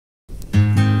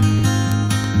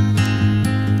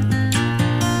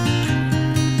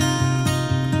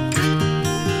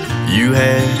You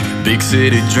had big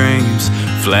city dreams,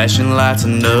 flashing lights,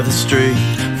 another street,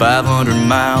 500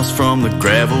 miles from the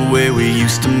gravel where we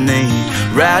used to meet.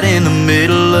 Right in the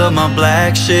middle of my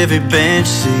black Chevy bench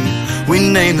seat, we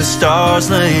named the stars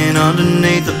laying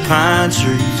underneath the pine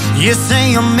trees. You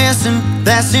say you're missing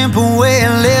that simple way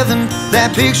of living,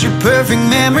 that picture-perfect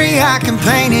memory, I can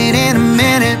paint it in a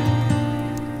minute.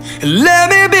 Let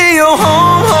me be your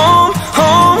hometown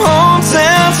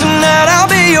tonight. I'll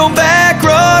be your back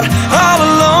road, all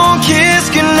alone, kiss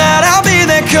goodnight. I'll be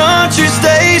that country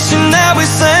station that we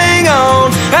sang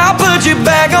on. I'll put you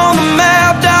back on the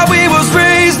map that we was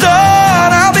raised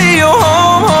on. I'll be your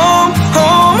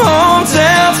hometown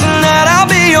tonight. I'll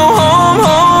be your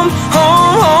hometown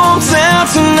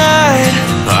tonight.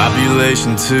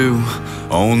 Population 2,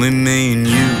 only me and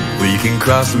you. We can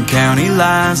cross some county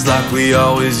lines like we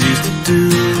always used to do.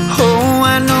 Oh,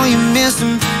 I know you're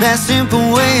missing that simple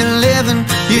way of living,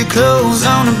 your clothes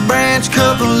on a branch,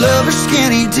 couple lovers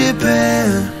skinny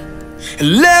dipping.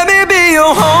 Let me be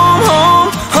your hometown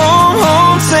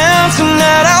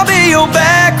tonight. I'll be your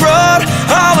back road,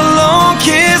 all alone,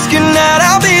 kiss goodnight.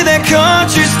 I'll be that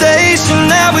country station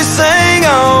that we sang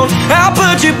on. I'll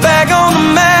put you back on the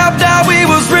map that we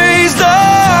was raised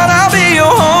on. I'll be your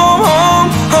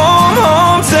hometown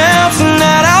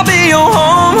tonight. I'll be your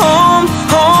hometown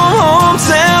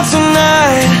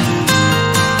tonight.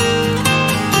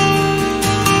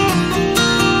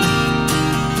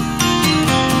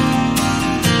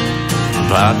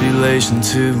 Population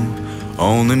 2,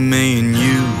 only me and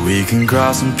you. We can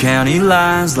cross some county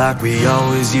lines like we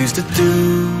always used to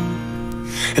do.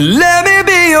 Let me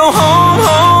be your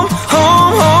hometown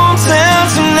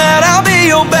tonight. I'll be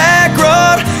your back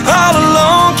road, all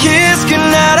alone, kiss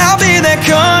goodnight. I'll be that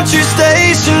country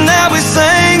station that we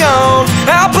sang on.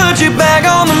 I'll put you back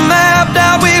on the map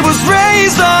that we was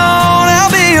raised on.